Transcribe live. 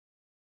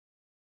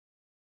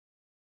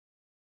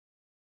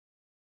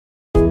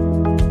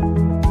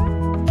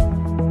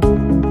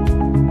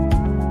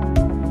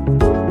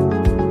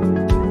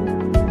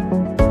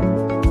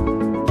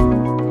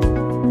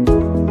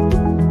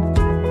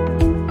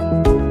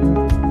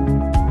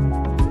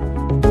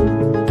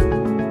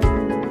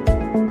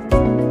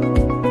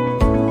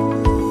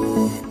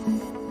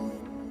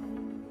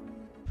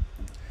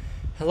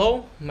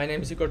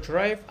name is Egor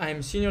Churaev. I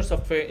am senior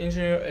software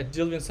engineer at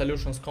Deelvin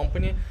Solutions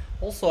company.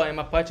 Also, I am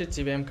Apache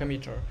TVM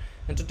committer.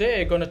 And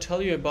today I'm going to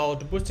tell you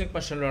about boosting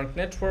machine learning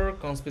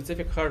network on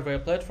specific hardware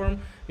platform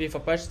with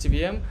Apache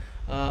TVM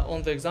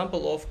on the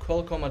example of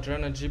Qualcomm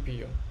Adreno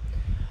GPU.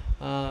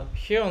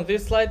 Here on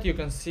this slide you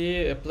can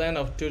see a plan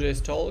of today's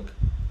talk.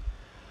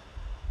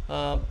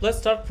 Let's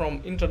start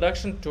from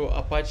introduction to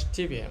Apache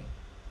TVM.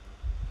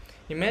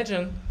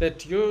 Imagine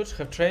that you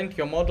have trained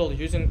your model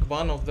using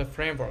one of the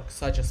frameworks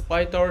such as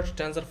PyTorch,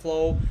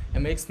 TensorFlow,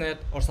 MXNet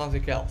or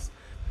something else.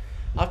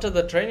 After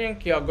the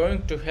training, you are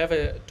going to have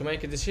to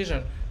make a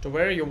decision to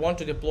where you want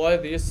to deploy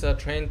this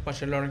trained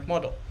machine learning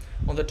model.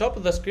 On the top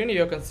of the screen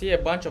you can see a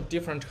bunch of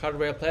different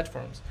hardware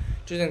platforms.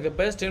 Choosing the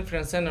best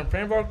inference engine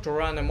framework to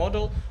run a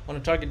model on a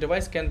target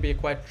device can be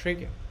quite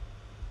tricky.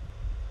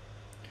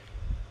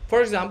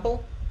 For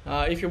example,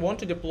 if you want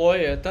to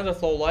deploy a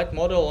TensorFlow Lite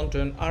model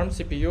onto an ARM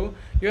CPU,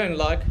 you're in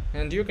luck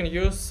and you can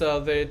use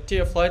the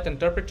TF Lite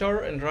interpreter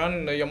and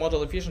run your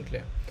model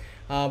efficiently.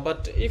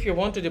 But if you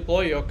want to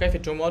deploy your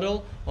Caffe2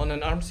 model on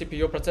an ARM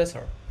CPU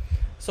processor,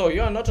 so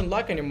you are not in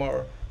luck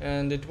anymore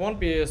and it won't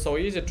be so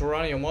easy to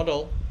run your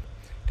model.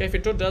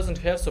 Caffe2 doesn't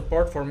have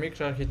support for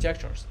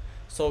microarchitectures.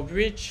 So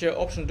which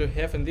option do you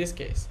have in this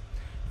case?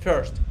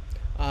 First,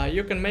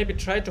 you can maybe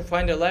try to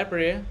find a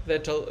library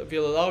that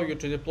will allow you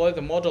to deploy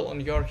the model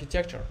on your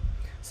architecture.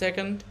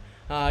 Second,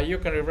 you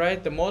can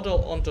rewrite the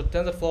model onto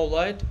TensorFlow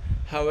Lite.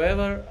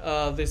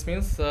 However, this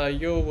means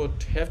you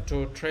would have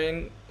to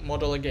train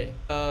model again.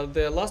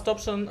 The last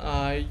option,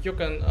 you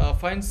can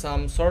find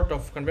some sort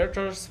of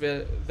converters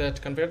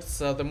that converts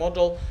the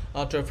model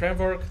to a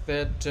framework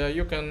that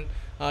you can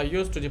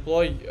use to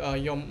deploy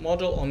your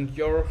model on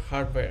your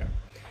hardware.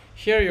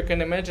 Here you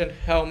can imagine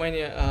how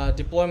many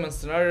deployment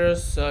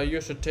scenarios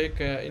you should take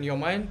in your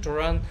mind to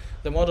run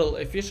the model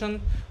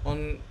efficient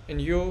on a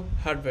new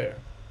hardware.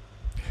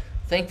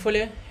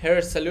 Thankfully, here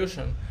is a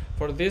solution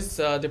for this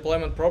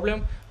deployment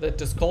problem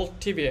that is called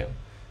TVM.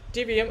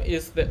 TVM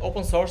is the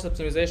open source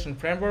optimization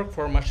framework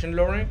for machine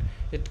learning.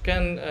 It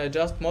can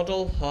adjust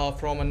model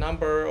from a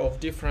number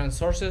of different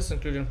sources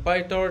including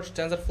PyTorch,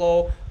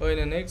 TensorFlow,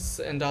 ONNX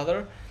and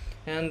other.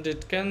 And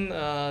it can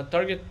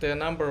target a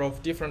number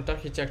of different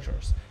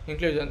architectures,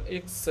 including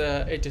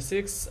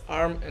x86,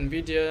 ARM,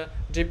 NVIDIA,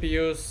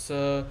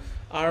 GPUs,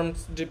 ARM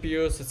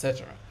GPUs,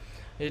 etc.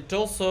 It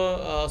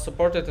also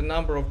supported a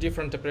number of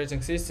different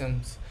operating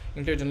systems,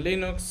 including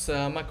Linux,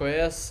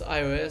 macOS,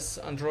 iOS,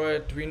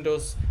 Android,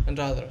 Windows, and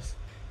others.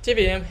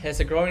 TVM has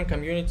a growing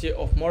community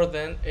of more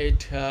than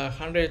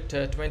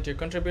 820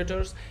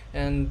 contributors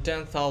and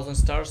 10,000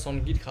 stars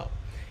on GitHub.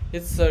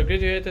 It's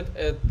graduated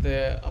at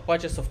the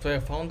Apache Software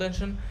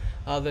Foundation.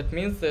 That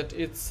means that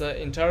it's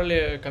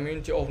entirely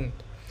community owned.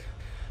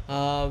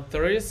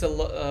 There is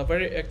a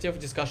very active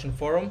discussion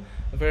forum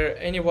where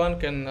anyone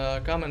can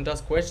come and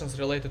ask questions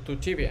related to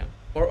TVM.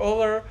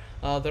 Moreover,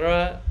 there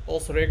are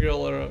also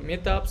regular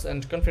meetups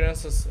and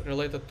conferences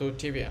related to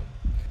TVM.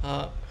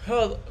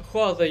 Who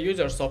are the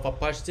users of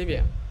Apache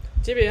TVM?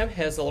 TVM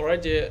has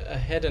already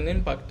had an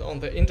impact on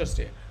the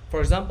industry. For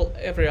example,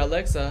 every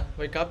Alexa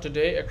wake up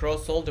today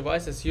across all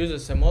devices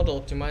uses a model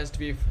optimized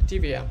with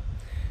TVM.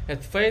 At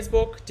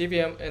Facebook,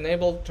 TVM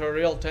enabled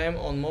real-time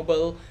on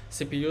mobile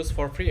CPUs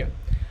for free.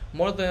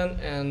 More than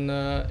an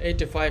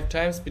 85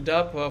 times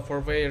speedup for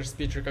their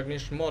speech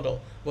recognition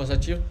model was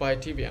achieved by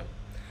TVM.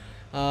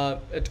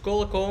 At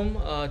Qualcomm,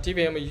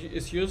 TVM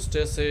is used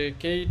as a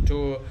key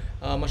to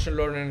machine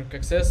learning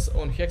access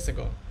on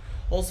Hexagon.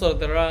 Also,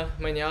 there are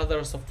many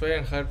other software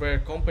and hardware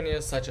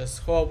companies such as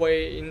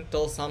Huawei,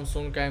 Intel,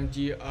 Samsung,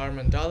 AMD, ARM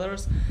and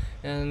others,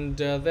 and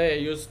they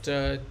used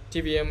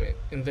TVM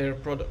in their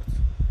products.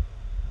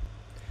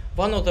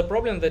 One of the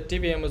problems that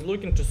TVM is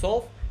looking to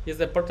solve is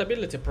the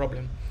portability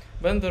problem,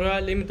 when there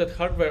are limited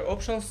hardware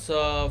options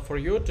for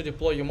you to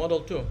deploy your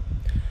model to.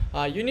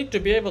 You need to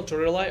be able to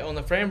rely on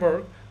a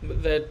framework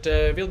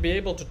that will be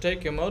able to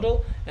take your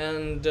model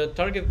and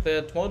target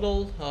that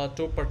model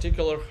to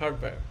particular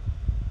hardware.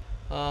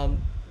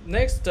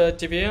 Next,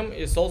 TVM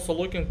is also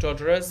looking to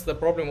address the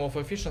problem of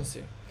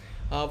efficiency.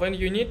 When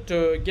you need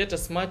to get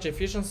as much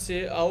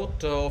efficiency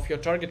out of your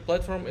target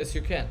platform as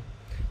you can.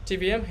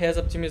 TVM has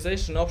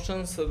optimization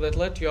options that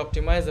let you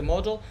optimize the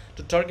model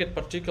to target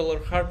particular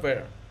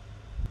hardware.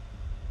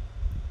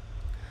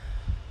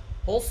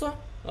 Also,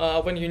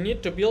 when you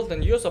need to build a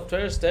new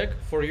software stack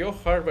for your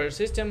hardware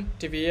system,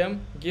 TVM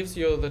gives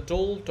you the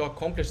tool to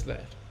accomplish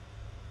that.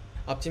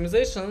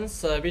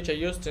 Optimizations which are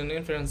used in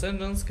inference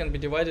engines can be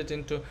divided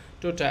into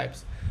two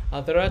types.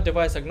 There are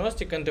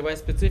device-agnostic and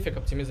device-specific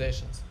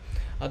optimizations.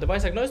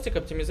 Device-agnostic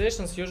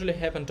optimizations usually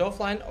happen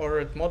offline or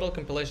at model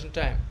compilation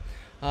time.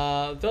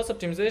 Those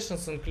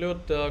optimizations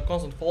include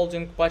constant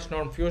folding, patch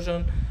norm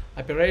fusion,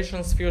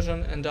 operations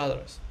fusion, and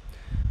others.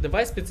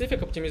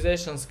 Device-specific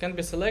optimizations can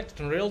be selected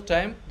in real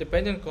time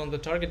depending on the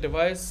target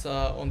device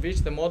on which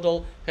the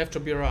model have to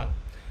be run.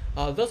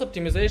 Those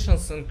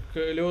optimizations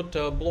include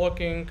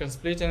blocking and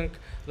splitting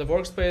the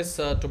workspace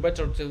to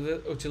better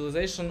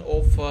utilization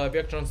of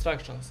vector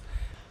instructions.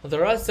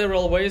 There are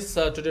several ways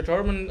to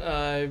determine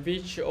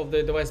which of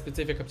the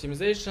device-specific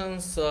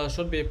optimizations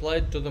should be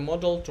applied to the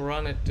model to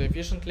run it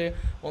efficiently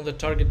on the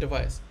target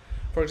device.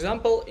 For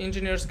example,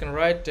 engineers can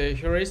write a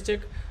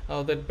heuristic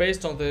that,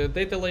 based on the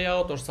data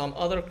layout or some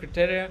other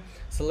criteria,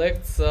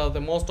 selects the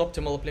most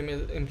optimal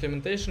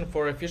implementation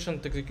for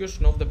efficient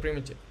execution of the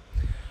primitive.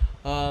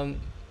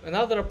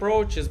 Another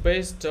approach is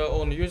based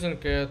on using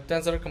a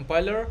tensor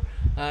compiler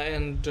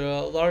and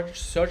large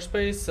search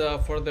space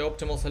for the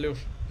optimal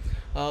solution.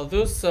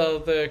 Thus,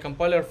 the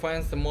compiler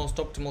finds the most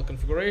optimal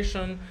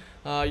configuration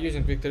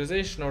using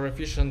vectorization or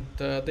efficient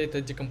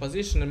data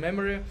decomposition in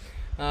memory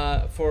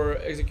for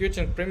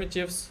executing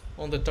primitives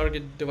on the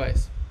target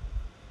device.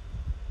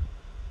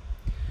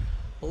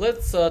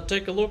 Let's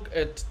take a look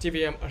at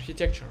TVM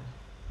architecture.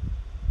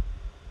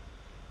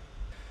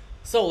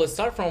 So let's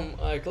start from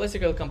a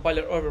classical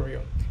compiler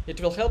overview.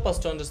 It will help us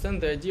to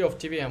understand the idea of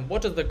TVM.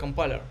 What is the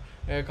compiler?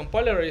 A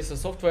compiler is a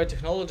software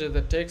technology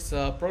that takes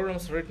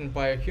programs written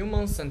by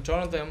humans and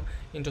turns them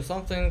into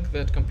something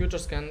that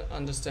computers can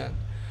understand.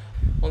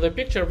 On the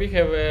picture we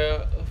have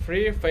a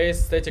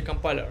three-phase static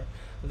compiler.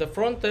 The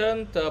front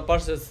end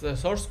parses the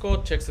source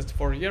code, checks it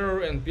for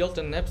error, and builds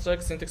an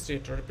abstract syntax tree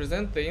to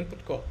represent the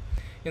input code.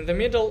 In the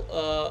middle,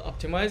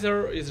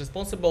 optimizer is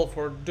responsible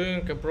for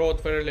doing a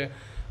broad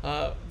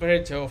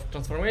variety of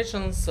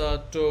transformations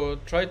to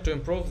try to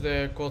improve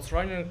the code's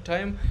running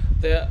time.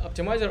 The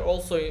optimizer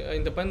also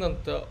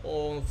independent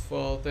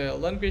of the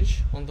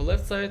language on the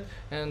left side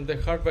and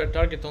the hardware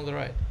target on the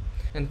right.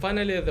 And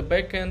finally, the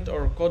backend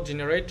or code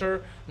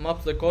generator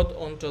maps the code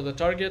onto the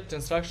target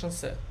instruction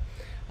set.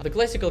 The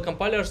classical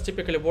compilers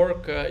typically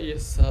work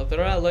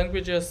there are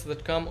languages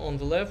that come on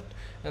the left,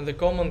 and the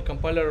common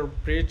compiler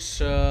bridge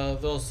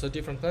those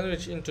different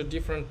languages into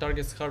different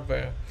targets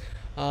hardware.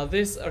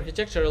 This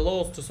architecture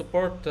allows to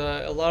support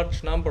a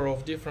large number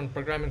of different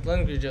programming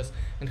languages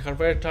and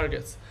hardware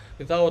targets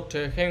without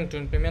having to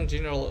implement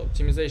general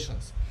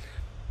optimizations.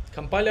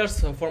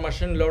 Compilers for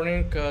machine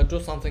learning do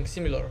something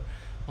similar.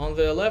 On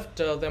the left,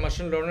 the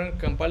machine learning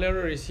compiler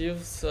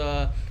receives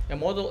a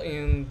model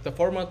in the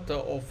format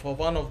of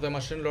one of the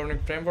machine learning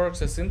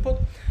frameworks as input.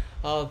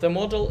 The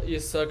model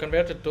is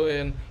converted to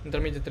an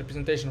intermediate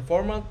representation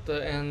format,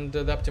 and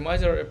the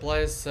optimizer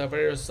applies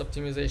various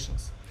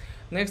optimizations.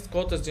 Next,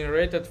 code is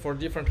generated for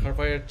different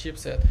hardware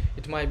chipset.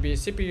 It might be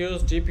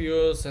CPUs,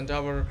 GPUs, and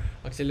other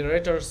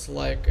accelerators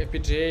like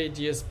FPGA,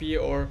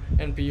 DSP, or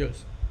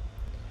NPUs.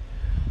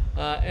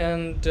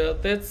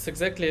 That's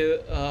exactly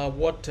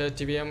what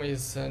TVM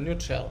is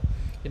neutral.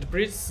 It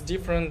breeds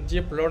different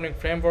deep learning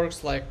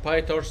frameworks like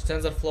PyTorch,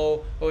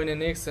 TensorFlow,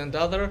 ONNX, and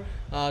other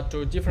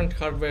to different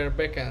hardware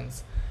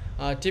backends.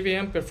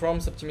 TVM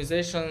performs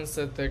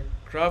optimizations at the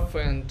graph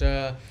and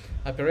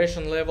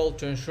operation level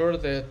to ensure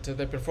that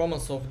the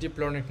performance of deep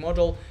learning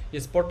model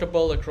is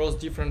portable across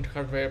different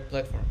hardware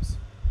platforms.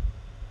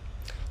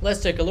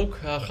 Let's take a look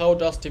how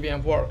does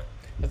TVM work.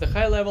 At the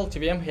high level,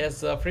 TVM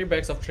has three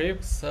bags of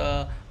tricks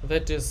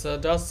that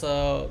does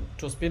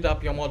to speed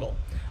up your model.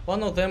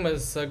 One of them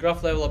is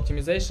graph level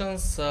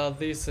optimizations.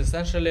 This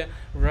essentially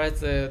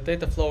writes the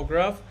data flow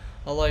graph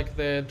like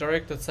the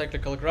directed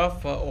cyclical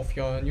graph of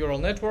your neural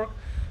network.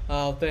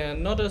 The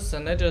nodes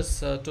and edges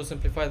to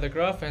simplify the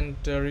graph and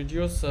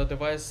reduce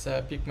device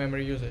peak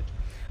memory usage.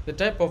 The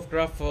type of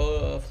graph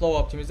flow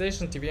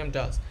optimization TVM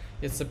does: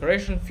 it's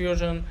separation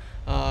fusion,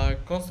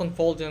 constant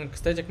folding,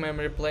 static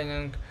memory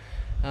planning,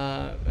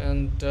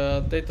 and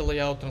data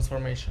layout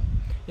transformation.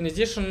 In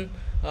addition,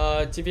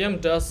 TVM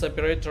does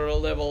operator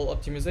level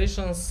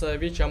optimizations,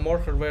 which are more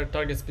hardware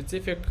target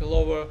specific,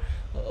 low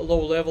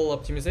level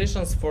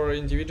optimizations for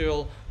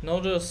individual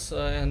nodes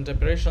and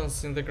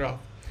operations in the graph.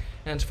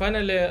 And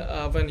finally,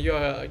 when you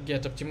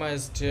get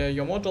optimized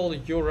your model,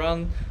 you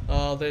run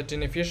that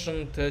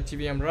inefficient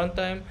TVM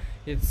runtime.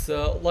 It's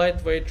a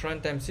lightweight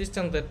runtime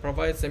system that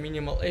provides a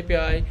minimal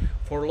API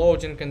for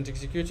loading and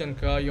executing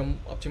your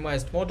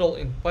optimized model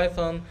in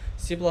Python,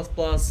 C++,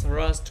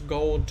 Rust,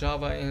 Go,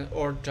 Java,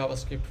 or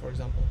JavaScript, for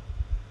example.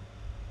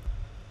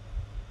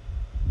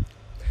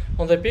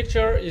 On the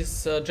picture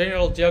is a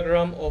general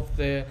diagram of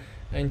the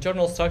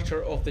internal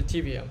structure of the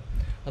TVM.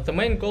 The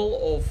main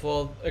goal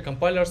of a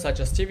compiler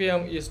such as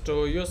TVM is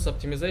to use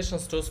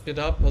optimizations to speed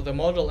up the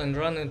model and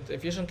run it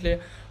efficiently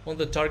on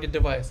the target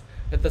device.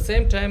 At the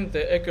same time,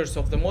 the accuracy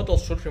of the model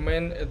should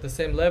remain at the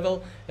same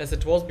level as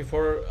it was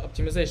before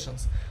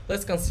optimizations.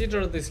 Let's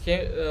consider this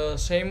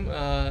scheme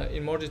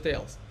in more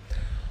details.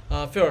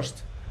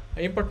 First,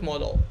 import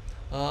model.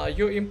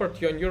 You import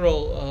your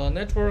neural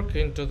network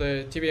into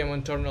the TVM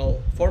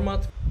internal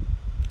format.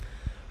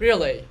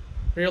 Relay.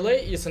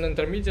 Relay is an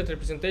intermediate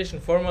representation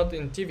format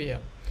in TVM.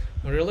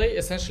 Relay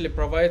essentially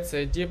provides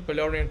a deep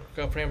learning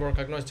framework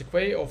agnostic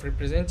way of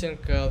representing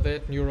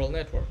that neural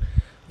network.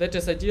 That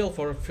is ideal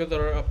for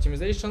further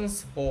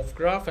optimizations, both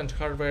graph and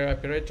hardware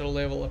operator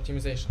level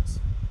optimizations.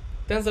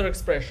 Tensor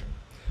expression.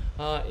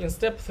 In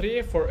step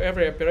 3, for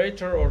every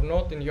operator or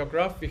node in your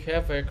graph, we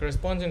have a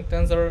corresponding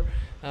tensor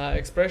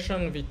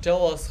expression which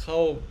tells us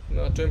how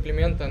to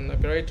implement an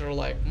operator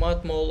like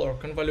matmul or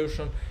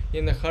convolution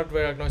in a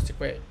hardware agnostic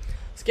way.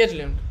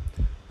 Scheduling.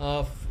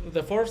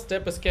 The fourth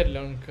step is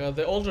scheduling.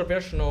 The older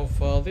version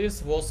of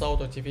this was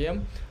Auto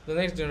TVM. The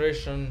next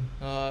generation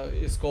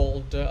is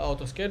called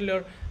Auto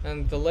Scheduler,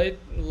 and the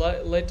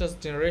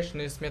latest generation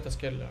is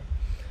Metascheduler.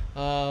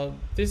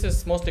 This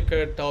is mostly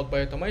carried out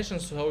by automation,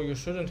 so you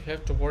shouldn't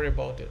have to worry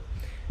about it.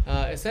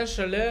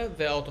 Essentially,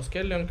 the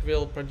auto-scheduling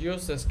will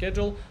produce a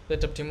schedule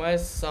that optimizes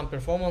some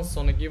performance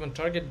on a given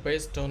target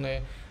based on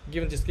a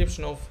given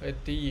description of a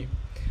TE.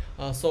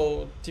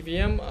 So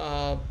TVM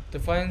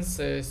defines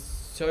a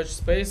search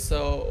space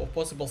of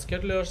possible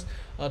schedulers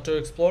to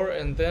explore,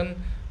 and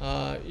then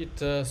it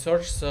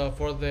searches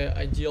for the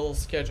ideal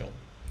schedule.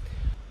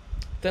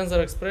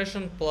 Tensor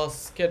expression plus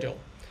schedule.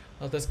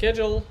 The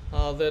schedule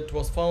that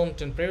was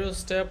found in previous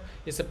step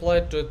is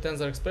applied to a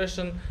tensor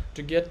expression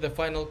to get the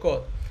final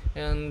code,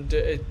 and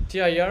a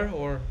TIR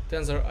or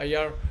tensor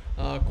IR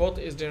code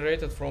is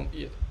generated from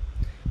it.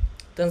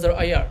 Tensor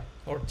IR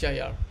or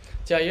TIR.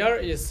 TIR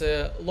is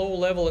a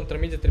low-level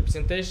intermediate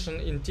representation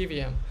in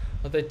TVM.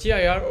 The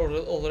TIR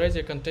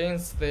already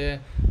contains the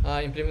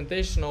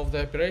implementation of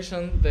the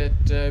operation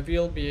that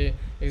will be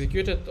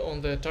executed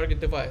on the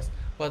target device,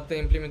 but the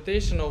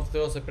implementation of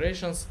those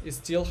operations is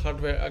still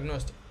hardware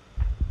agnostic.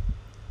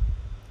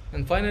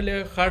 And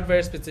finally,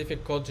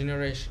 hardware-specific code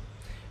generation.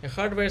 A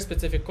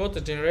hardware-specific code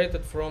is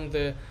generated from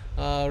the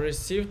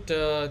received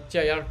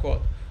TIR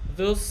code.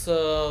 Thus,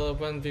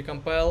 when we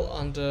compile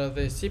under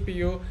the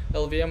CPU,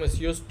 LVM is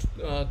used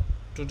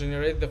to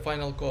generate the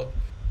final code.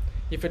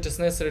 If it is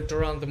necessary to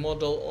run the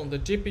model on the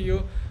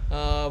GPU,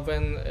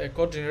 then a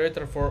code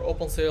generator for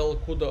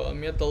OpenCL, CUDA,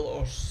 Metal,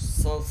 or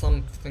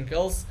something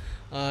else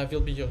will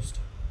be used.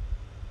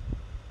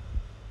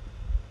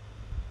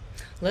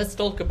 Let's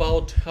talk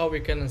about how we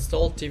can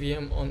install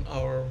TVM on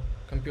our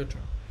computer.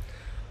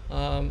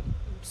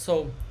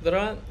 So there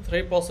are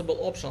three possible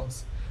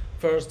options.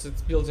 First,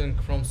 it's building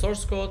from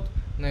source code.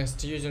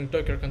 Next, using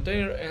Docker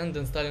container, and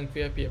installing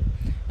via pip.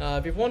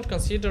 We won't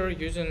consider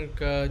using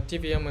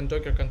TVM and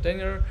Docker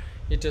container.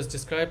 It is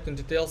described in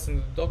details in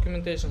the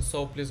documentation,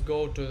 so please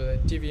go to the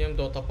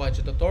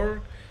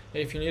tvm.apache.org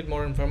if you need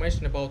more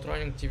information about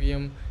running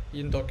TVM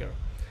in Docker.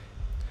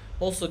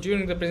 Also,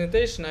 during the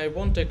presentation, I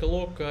won't take a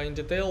look in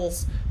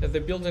details at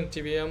the building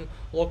TVM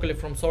locally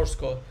from source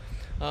code.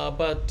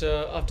 But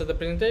after the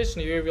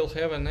presentation, you will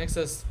have an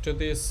access to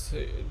this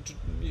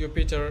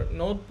Jupyter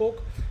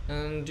notebook,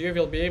 and you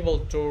will be able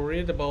to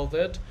read about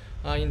that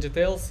in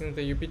details in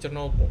the Jupyter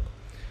notebook.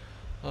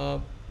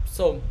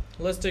 So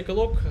let's take a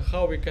look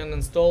how we can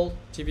install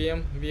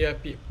TVM via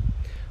pip.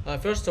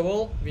 First of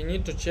all, we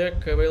need to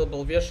check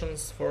available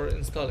versions for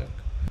installing.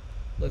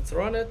 Let's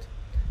run it,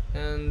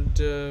 and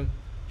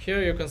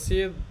here you can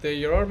see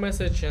the error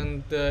message,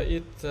 and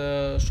it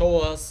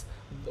shows us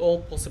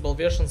all possible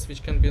versions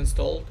which can be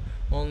installed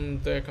on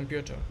the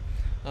computer.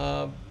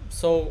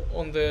 So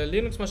on the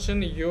Linux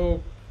machine,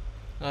 you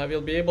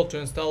will be able to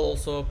install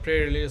also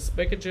pre-release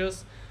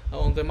packages.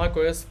 On the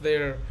macOS,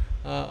 they're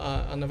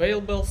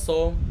unavailable,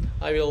 so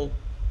I will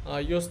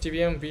use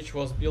TVM which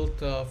was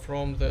built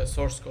from the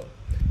source code.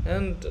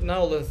 And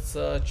now let's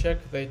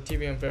check the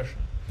TVM version.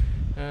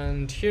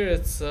 And here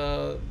it's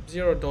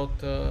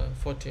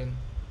 0.14.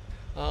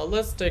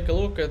 Let's take a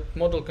look at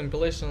model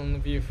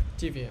compilation with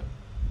TVM.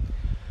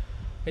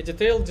 A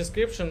detailed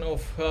description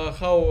of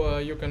how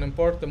you can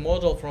import the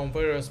model from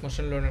various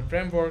machine learning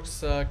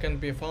frameworks can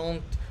be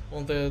found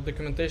on the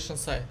documentation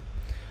site.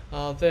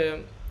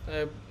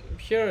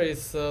 Here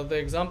is the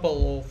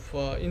example of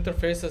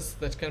interfaces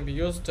that can be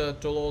used to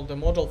load the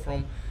model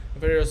from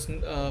various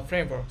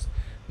frameworks.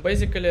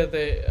 Basically,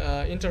 the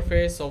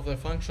interface of the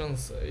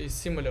functions is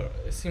similar.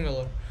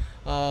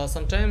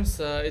 Sometimes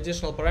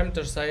additional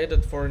parameters are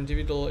added for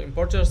individual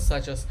importers,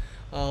 such as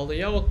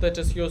layout that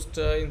is used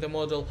in the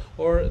model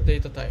or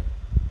data type.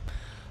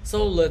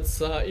 So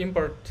let's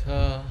import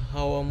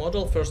our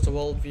model. First of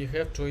all, we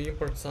have to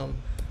import some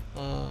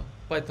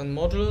Python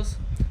modules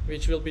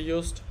which will be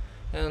used,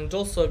 and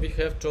also we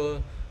have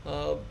to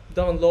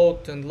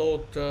download and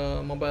load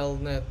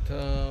Mobilenet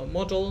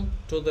module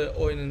to the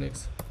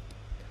ONNX.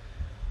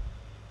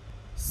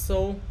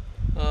 So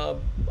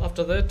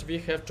after that, we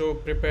have to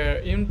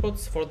prepare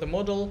inputs for the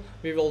model.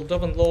 We will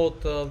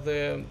download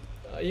the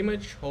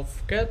image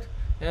of cat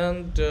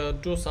and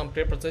do some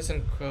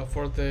pre-processing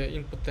for the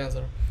input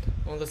tensor.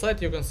 On the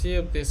slide you can see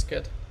this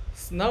cat.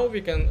 Now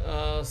we can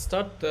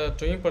start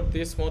to import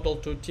this model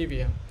to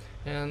TVM.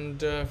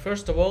 And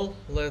first of all,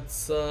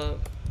 let's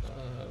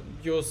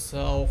use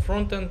our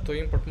frontend to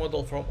import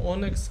model from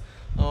ONNX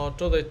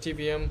to the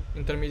TVM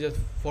intermediate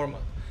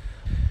format.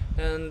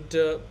 And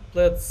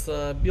let's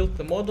build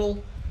the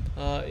model.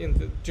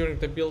 During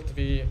the build,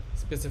 we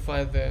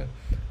specify the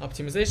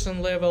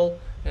optimization level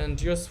and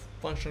use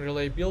function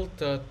relay build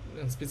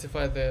and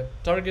specify the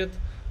target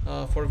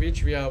for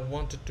which we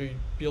wanted to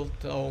build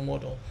our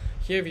model.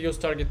 Here we use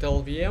target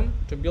LVM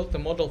to build the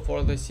model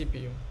for the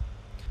CPU.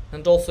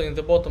 And also in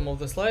the bottom of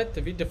the slide,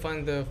 we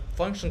define the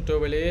function to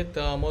evaluate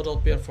model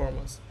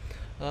performance.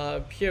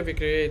 Here we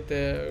create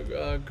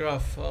a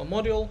graph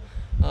module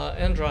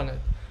and run it.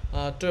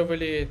 To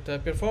evaluate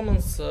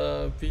performance,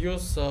 we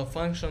use a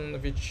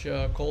function which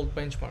called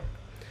benchmark.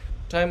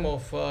 Time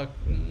of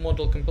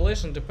model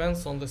compilation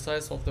depends on the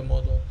size of the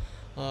model.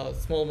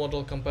 Small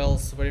model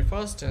compiles very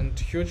fast, and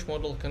huge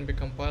model can be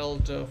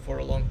compiled for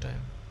a long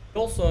time.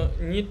 We also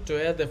need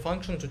to add a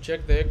function to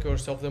check the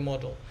accuracy of the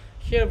model.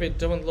 Here we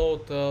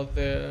download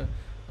the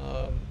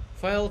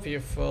file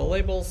with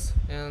labels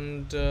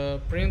and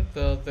print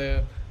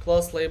the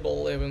class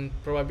label and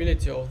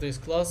probability of this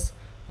class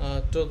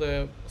to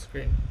the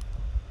screen.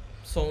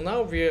 So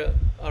now we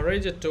are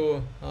ready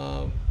to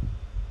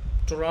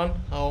run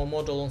our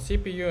model on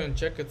CPU and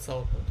check its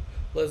output.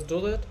 Let's do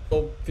that.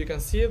 So we can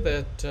see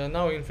that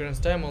now inference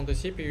time on the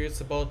CPU is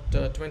about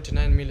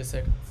 29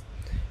 milliseconds.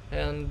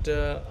 And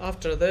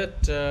after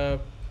that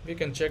we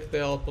can check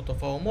the output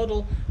of our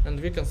model, and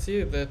we can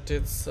see that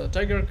it's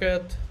tiger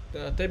cat,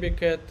 tabby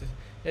cat,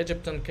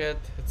 Egyptian cat,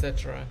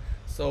 etc.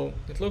 So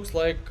it looks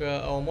like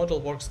our model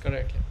works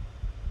correctly.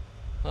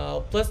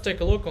 Let's take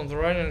a look on the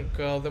running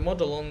the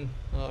model on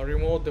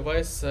remote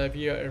device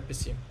via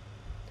RPC.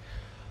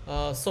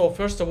 So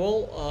first of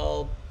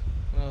all,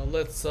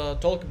 let's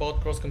talk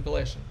about cross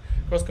compilation.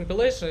 Cross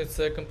compilation is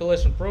a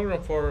compilation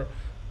program for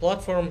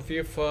platform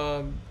with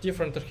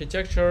different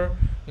architecture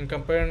in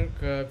comparing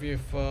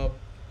with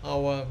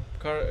our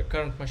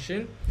current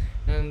machine.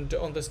 And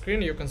on the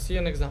screen you can see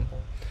an example.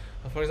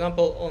 For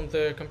example, on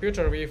the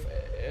computer with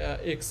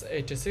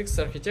x86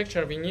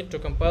 architecture, we need to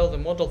compile the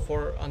model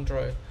for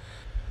Android.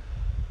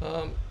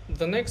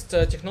 The next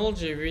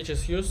technology which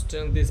is used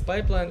in this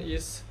pipeline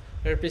is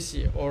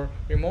RPC, or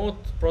remote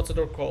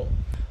procedure call.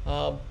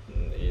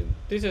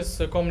 This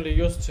is commonly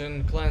used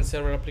in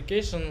client-server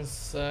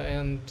applications,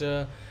 and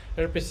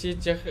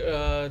RPC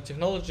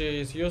technology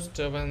is used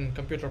when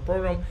computer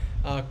program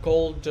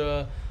called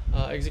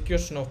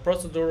execution of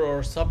procedure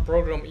or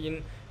subprogram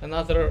in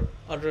another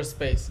address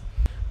space.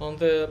 On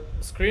the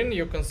screen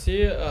you can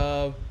see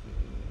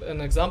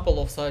an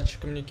example of such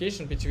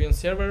communication between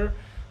server,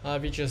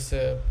 which is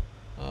a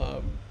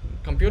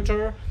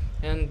computer,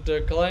 and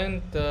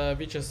client,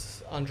 which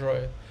is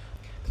Android.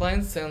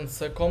 Client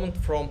sends a command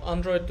from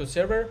Android to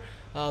server.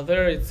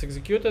 There it's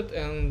executed,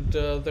 and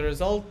the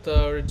result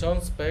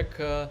returns back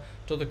to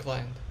the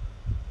client.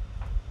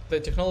 The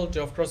technology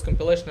of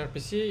cross-compilation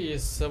RPC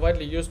is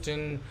widely used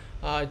in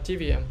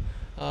TVM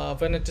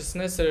when it is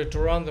necessary to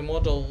run the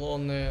model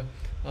on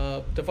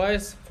a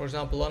device, for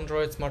example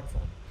Android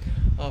smartphone.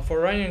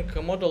 For running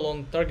a model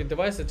on target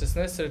device, it is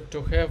necessary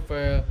to have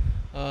a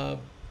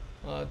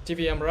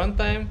TVM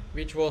runtime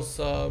which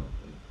was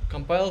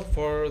compiled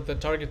for the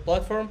target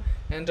platform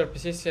and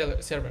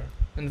RPC server,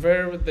 and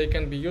where they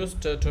can be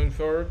used to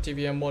infer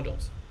TVM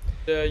models.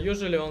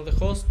 Usually on the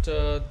host,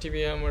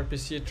 TVM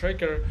RPC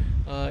tracker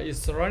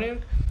is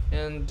running,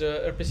 and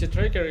RPC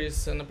tracker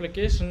is an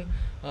application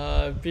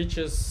which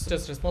is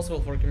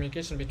responsible for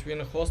communication between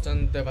a host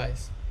and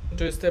device.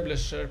 To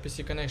establish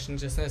RPC connection,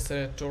 it is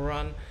necessary to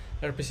run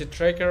RPC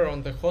tracker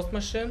on the host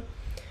machine,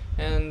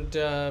 and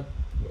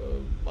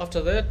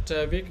after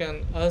that we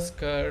can ask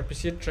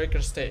RPC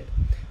tracker state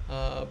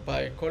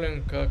by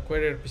calling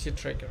query RPC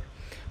tracker.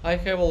 I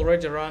have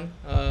already run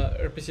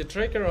RPC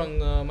tracker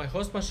on my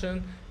host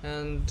machine,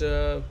 and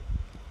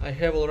I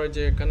have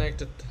already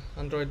connected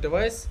Android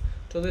device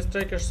to this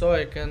tracker, so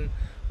I can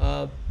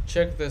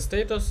check the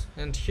status,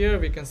 and here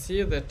we can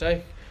see that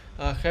I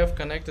have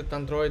connected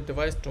Android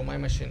device to my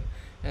machine,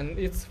 and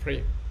it's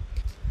free.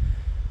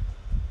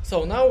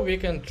 So now we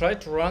can try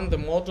to run the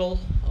model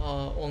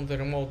on the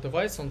remote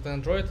device on the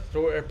Android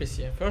through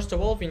RPC. First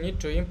of all, we need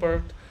to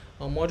import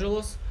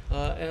modules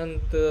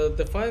and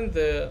define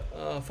the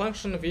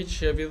function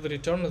which will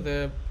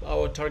return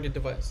our target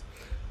device.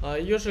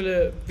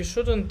 Usually we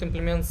shouldn't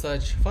implement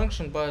such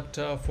function, but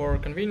for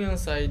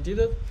convenience I did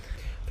it.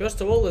 First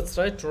of all, let's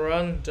try to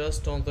run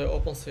just on the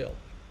OpenCL.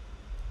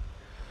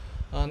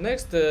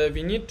 Next,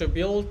 we need to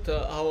build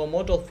our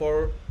model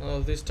for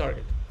this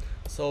target.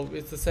 So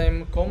it's the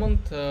same command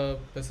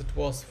as it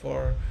was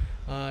for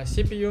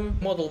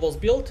CPU. Model was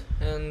built,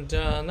 and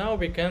now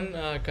we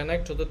can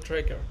connect to the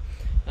tracker.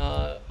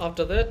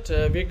 After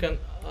that, we can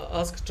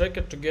ask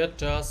tracker to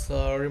get us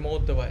a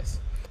remote device.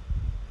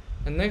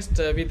 And next,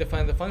 we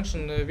define the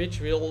function which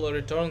will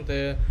return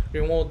the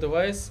remote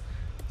device.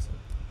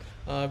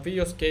 We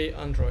use k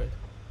Android.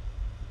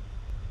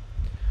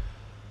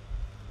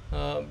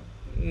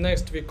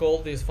 Next, we call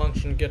this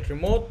function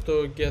getRemote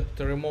to get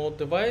the remote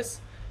device,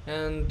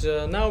 and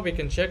now we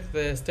can check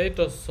the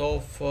status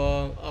of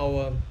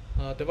our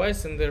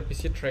device in the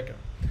RPC tracker.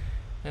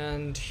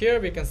 And here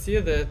we can see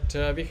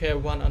that we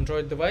have one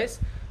Android device.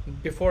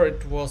 Before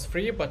it was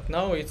free, but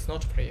now it's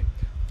not free.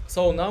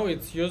 So now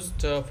it's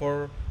used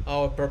for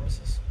our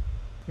purposes.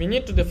 We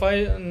need to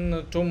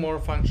define two more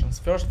functions.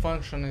 First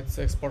function is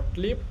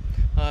exportLib,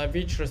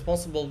 which is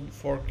responsible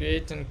for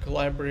creating a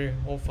library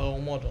of our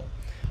model.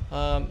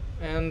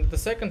 And the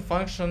second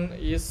function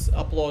is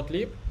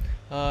uploadLib,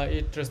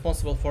 It's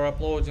responsible for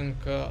uploading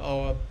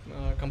our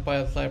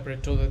compiled library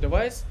to the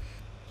device.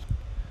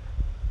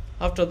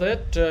 After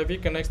that, we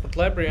can export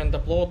library and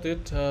upload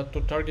it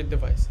to target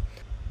device.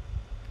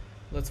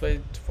 Let's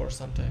wait for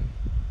some time.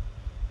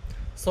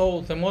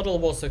 So the model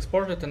was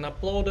exported and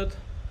uploaded.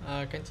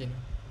 Continue.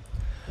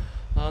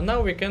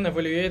 Now we can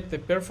evaluate the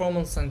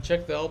performance and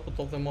check the output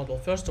of the model.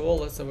 First of all,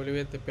 let's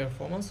evaluate the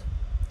performance.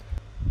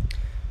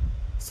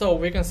 So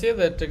we can see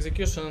that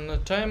execution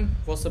time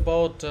was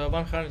about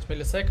 100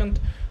 milliseconds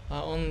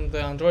on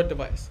the Android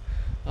device.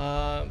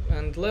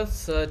 And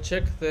let's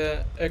check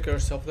the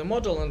accuracy of the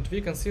model, and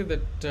we can see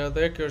that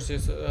the accuracy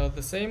is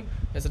the same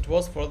as it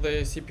was for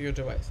the CPU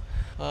device.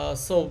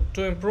 So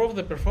to improve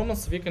the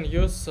performance, we can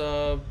use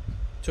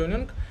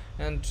tuning,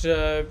 and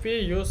we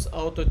use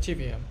Auto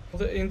TVM.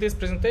 In this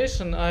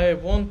presentation, I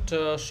won't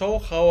show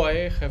how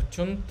I have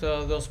tuned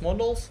those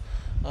models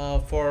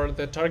for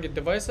the target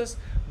devices,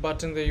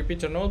 but in the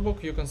Jupyter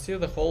notebook you can see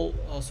the whole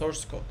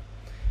source code.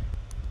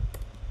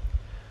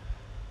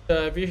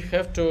 We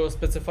have to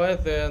specify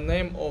the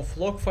name of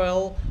log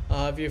file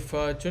with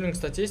tuning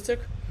statistic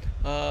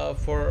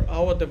for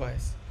our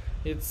device.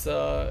 It's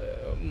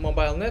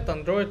Mobilenet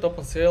Android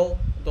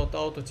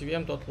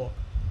OpenCL.AutoTVM.log.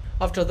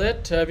 After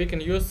that, we can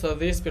use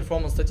these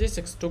performance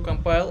statistics to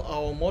compile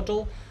our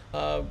model.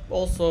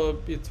 Also,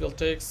 it will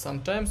take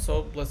some time,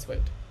 so let's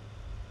wait.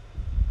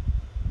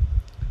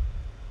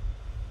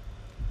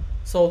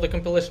 So the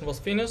compilation was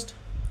finished,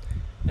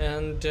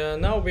 and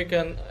now we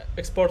can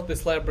export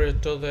this library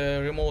to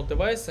the remote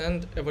device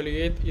and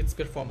evaluate its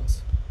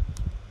performance.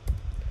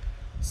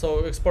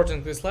 So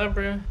exporting this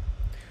library.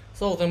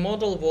 So the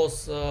model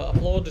was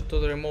uploaded to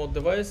the remote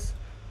device,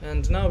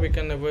 and now we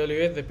can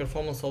evaluate the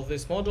performance of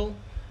this model,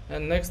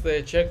 and next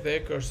they check the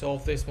accuracy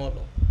of this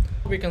model.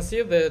 We can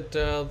see that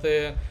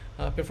the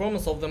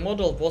performance of the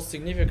model was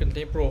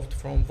significantly improved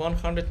from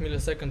 100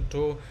 milliseconds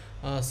to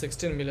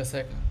 16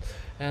 milliseconds,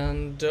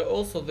 and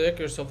also the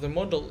accuracy of the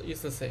model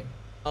is the same.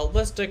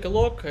 Let's take a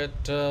look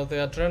at the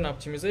Adreno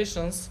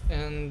optimizations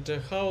and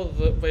how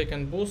they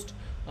can boost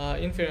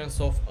inference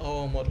of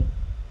our model.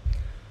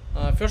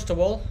 First of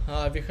all,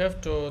 we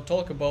have to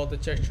talk about the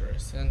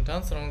textures and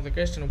answer on the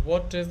question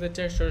what is the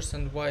textures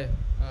and why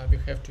we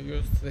have to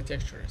use the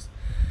textures.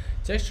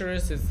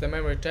 Textures is the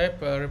memory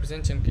type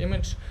representing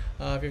image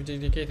with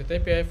dedicated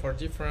API for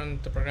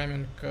different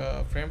programming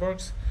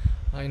frameworks.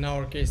 In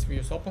our case, we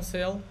use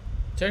OpenCL.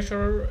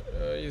 Texture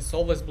is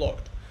always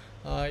blocked.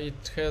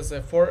 It has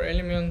 4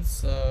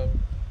 elements.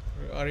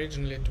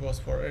 Originally it was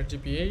for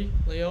RGBA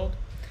layout,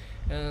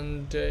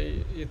 and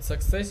it's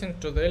accessing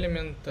to the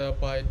element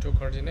by 2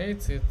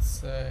 coordinates,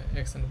 it's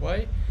x and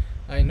y,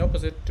 in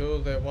opposite to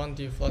the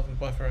 1D flattened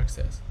buffer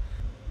access.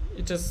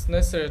 It is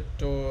necessary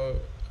to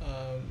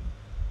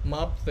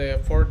map the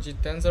 4D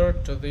tensor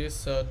to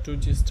this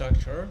 2D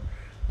structure,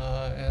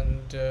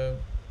 and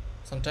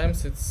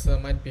sometimes it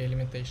might be a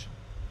limitation.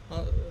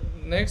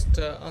 Next,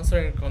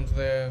 answering on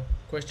the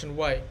question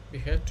why we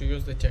have to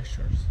use the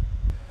textures.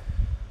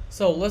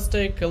 So let's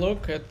take a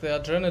look at the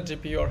Adreno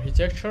GPU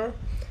architecture,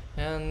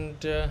 and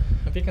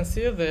we can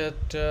see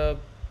that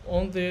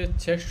on the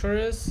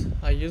textures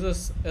I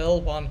uses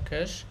L1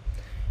 cache,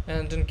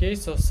 and in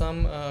case of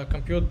some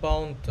compute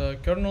bound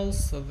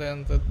kernels,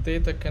 then the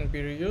data can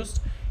be reused.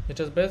 It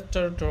is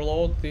better to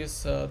load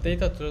this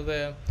data to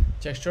the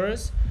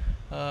textures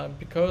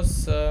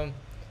because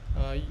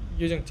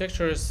using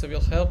textures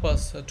will help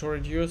us to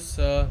reduce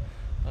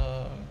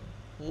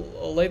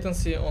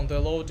latency on the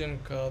loading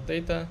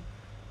data.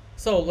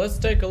 So let's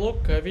take a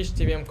look which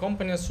TVM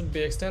components should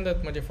be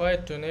extended,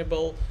 modified to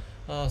enable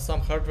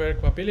some hardware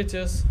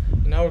capabilities.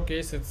 In our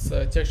case, it's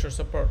texture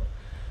support.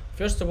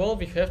 First of all,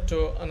 we have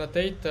to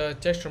annotate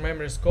texture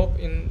memory scope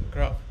in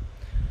graph.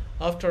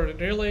 After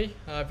relay,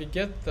 we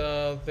get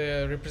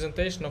the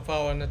representation of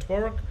our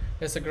network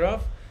as a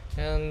graph,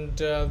 and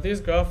this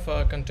graph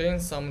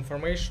contains some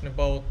information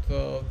about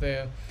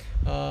the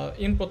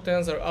input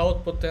tensor,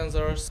 output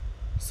tensors.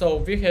 So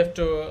we have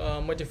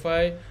to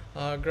modify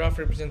graph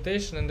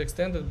representation and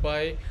extend it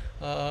by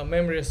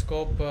memory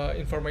scope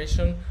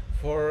information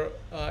for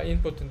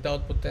input and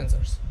output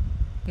tensors.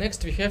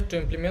 Next, we have to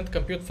implement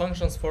compute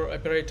functions for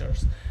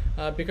operators.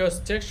 Because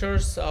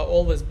textures are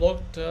always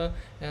blocked,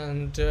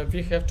 and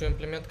we have to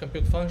implement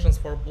compute functions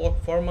for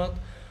block format.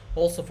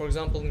 Also, for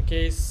example, in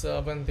case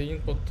when the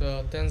input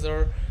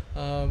tensor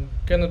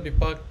cannot be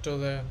packed to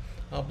the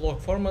block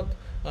format,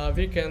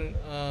 we can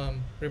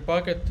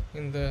repack it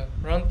in the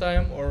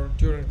runtime or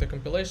during the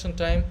compilation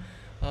time,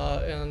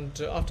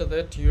 and after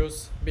that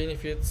use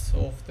benefits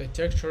of the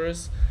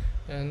textures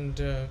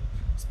and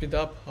speed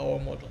up our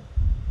model.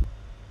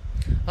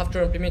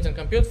 After implementing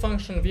compute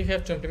function, we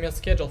have to implement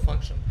schedule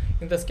function.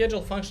 In the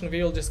schedule function,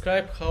 we will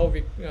describe how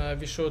we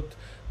should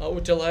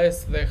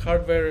utilize the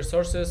hardware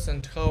resources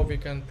and how we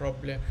can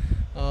probably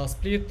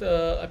split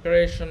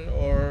operation,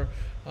 or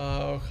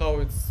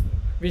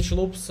which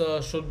loops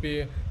should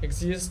be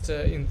exist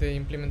in the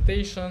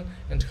implementation,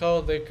 and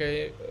how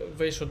they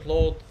should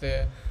load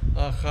the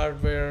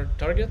hardware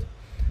target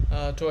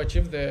to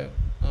achieve the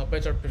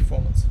better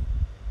performance.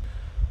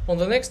 On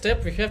the next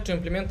step, we have to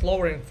implement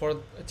lowering for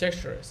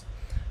textures,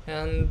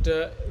 and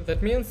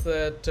that means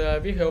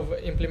that we have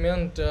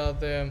implement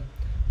the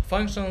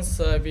functions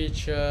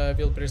which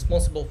will be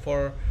responsible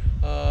for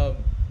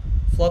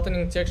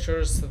flattening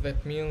textures.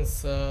 That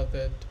means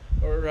that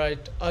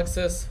write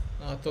access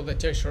to the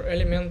texture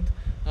element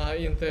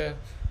in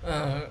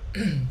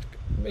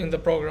the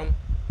program.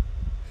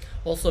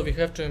 Also, we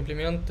have to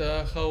implement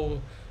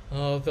how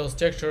those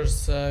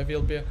textures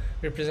will be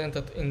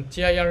represented in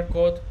TIR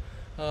code,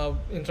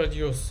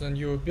 introduce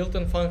new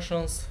built-in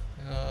functions,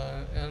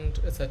 and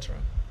etc.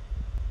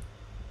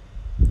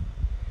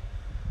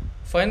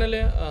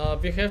 Finally,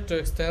 we have to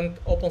extend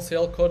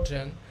OpenCL code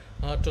gen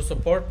to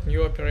support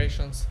new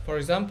operations. For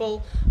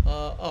example,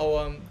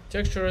 our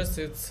textures,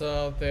 it's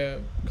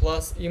the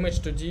class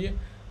image2D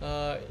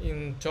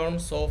in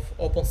terms of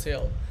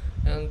OpenCL.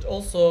 And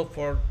also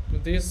for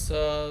this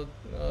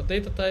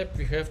data type,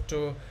 we have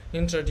to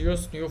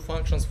introduce new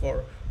functions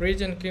for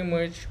reading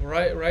image,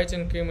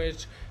 writing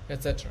image,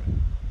 etc.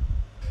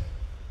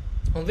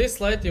 On this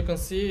slide, you can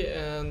see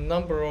a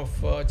number of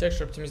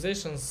texture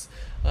optimizations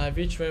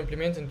which were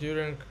implemented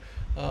during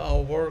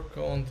our work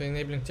on the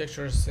enabling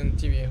textures in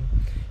TVM.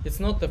 It's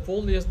not the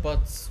full list,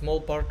 but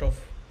small part of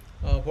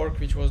work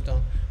which was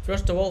done.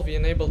 First of all, we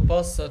enabled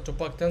paths to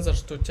pack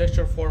tensors to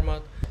texture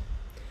format.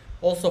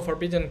 Also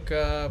forbidding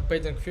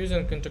padding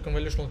fusing into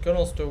convolutional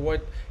kernels to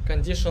avoid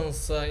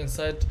conditions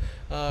inside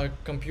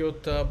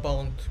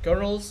compute-bound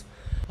kernels.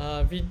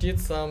 We did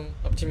some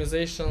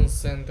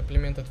optimizations and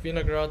implemented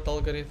Vinograd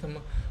algorithm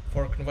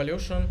for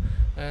convolution,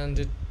 and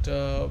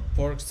it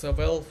works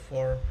well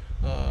for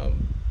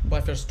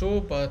buffers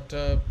too, but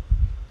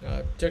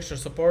texture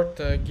support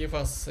give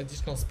us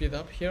additional speed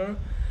up here.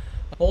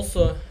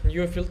 Also,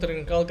 new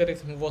filtering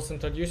algorithm was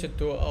introduced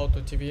to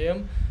Auto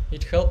TVM.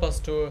 It helped us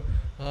to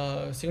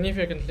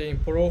significantly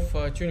improve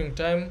tuning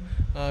time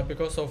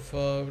because of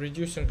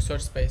reducing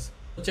search space.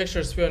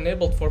 Textures were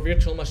enabled for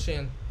virtual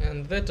machine,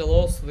 and that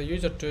allows the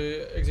user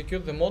to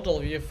execute the model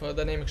with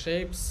dynamic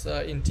shapes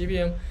in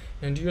TVM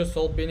and use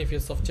all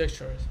benefits of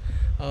textures.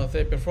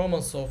 The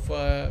performance of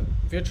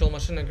virtual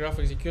machine and graph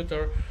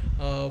executor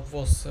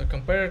was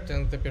compared,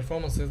 and the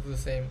performance is the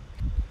same.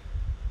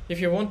 If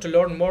you want to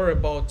learn more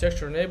about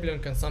texture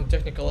enabling and some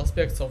technical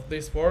aspects of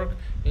this work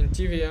in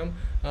TVM,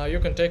 you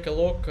can take a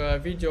look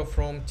video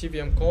from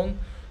TVMCon.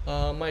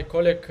 My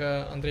colleague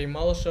Andrei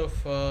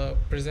Malyshev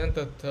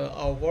presented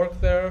our work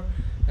there,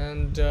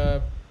 and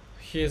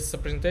his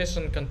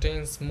presentation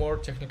contains more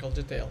technical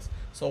details.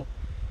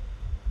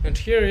 And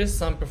here is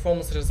some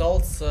performance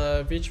results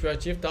which we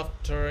achieved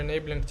after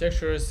enabling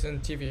textures in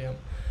TVM.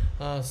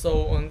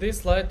 So on this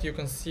slide you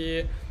can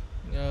see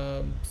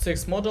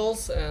 6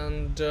 models,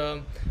 and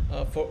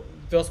for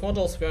those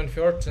models we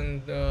inferred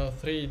in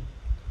 3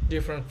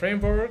 different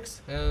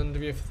frameworks and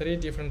with 3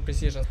 different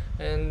precisions.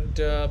 And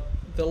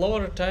the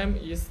lower time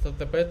is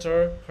the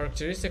better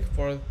characteristic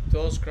for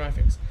those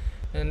graphics.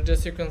 And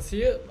as you can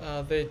see,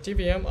 the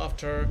TVM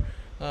after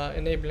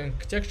enabling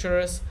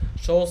textures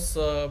shows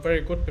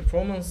very good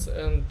performance,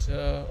 and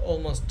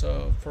almost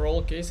for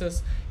all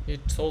cases it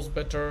shows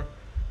better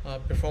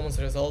performance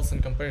results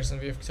in comparison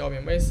with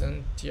Xiaomi Mace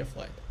and TF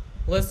Lite.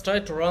 Let's try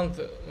to run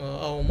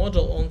our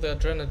model on the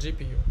Adreno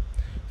GPU.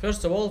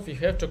 First of all, we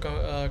have to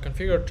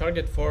configure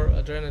target for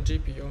Adreno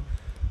GPU.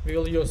 We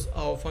will use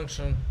our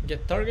function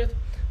getTarget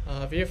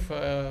with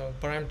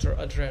parameter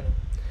Adreno.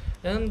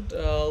 And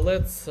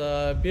let's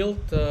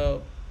build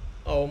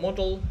our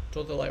model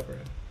to the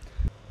library.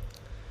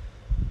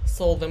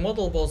 So the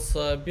model was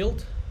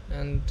built,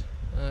 and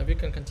we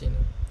can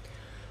continue.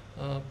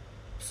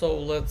 So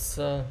let's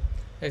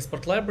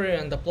export library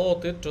and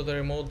upload it to the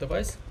remote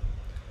device.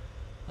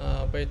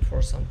 Wait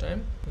for some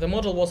time. The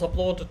model was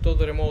uploaded to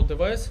the remote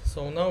device,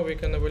 so now we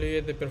can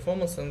evaluate the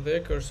performance and the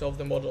accuracy of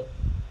the model.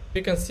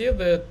 We can see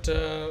that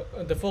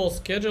the full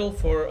schedule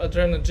for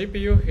Adreno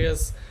GPU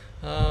has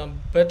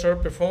better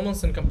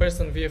performance in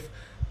comparison with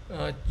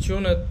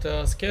tuned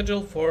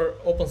schedule for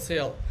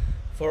OpenCL.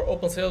 For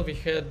OpenCL we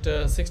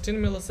had 16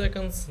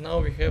 milliseconds, now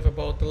we have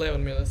about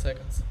 11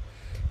 milliseconds.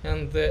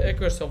 And the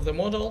accuracy of the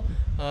model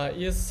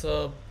is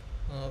the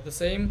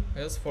same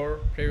as for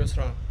previous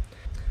run.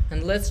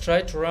 And let's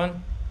try to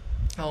run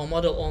our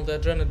model on the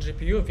Adreno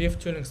GPU with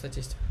tuning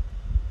statistic.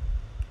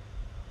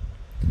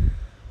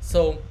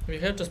 So we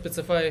have to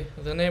specify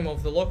the name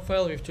of the log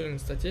file with tuning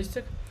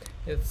statistic.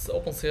 It's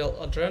OpenCL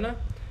Adreno,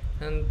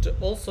 and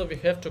also we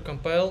have to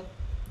compile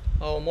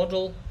our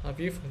model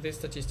with this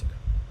statistic.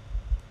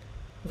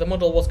 The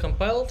model was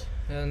compiled,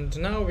 and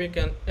now we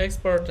can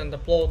export and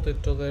upload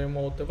it to the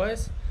remote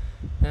device.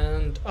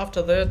 And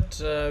after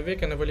that, we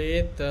can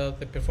evaluate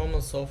the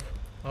performance of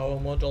our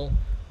model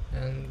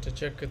and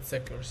check its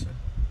accuracy.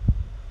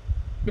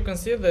 You can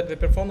see that the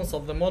performance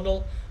of the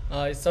model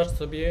it starts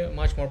to be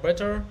much more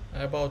better,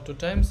 about 2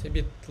 times, a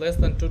bit less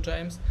than 2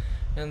 times,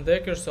 and the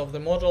accuracy of the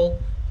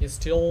model is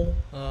still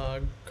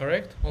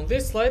correct. On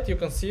this slide you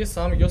can see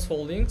some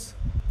useful links.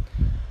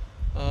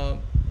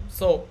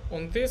 So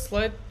on this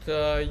slide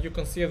you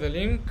can see the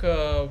link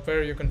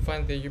where you can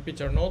find the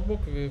Jupyter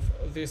notebook with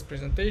this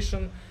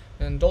presentation,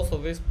 and also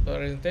this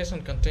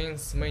presentation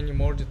contains many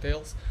more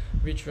details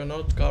which were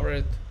not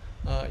covered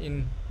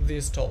in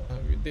this talk.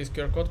 This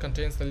QR code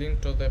contains the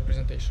link to the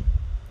presentation.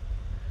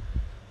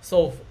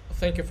 So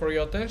thank you for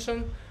your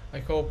attention. I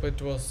hope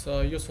it was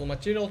useful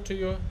material to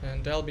you,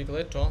 and I'll be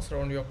glad to answer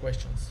on your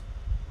questions.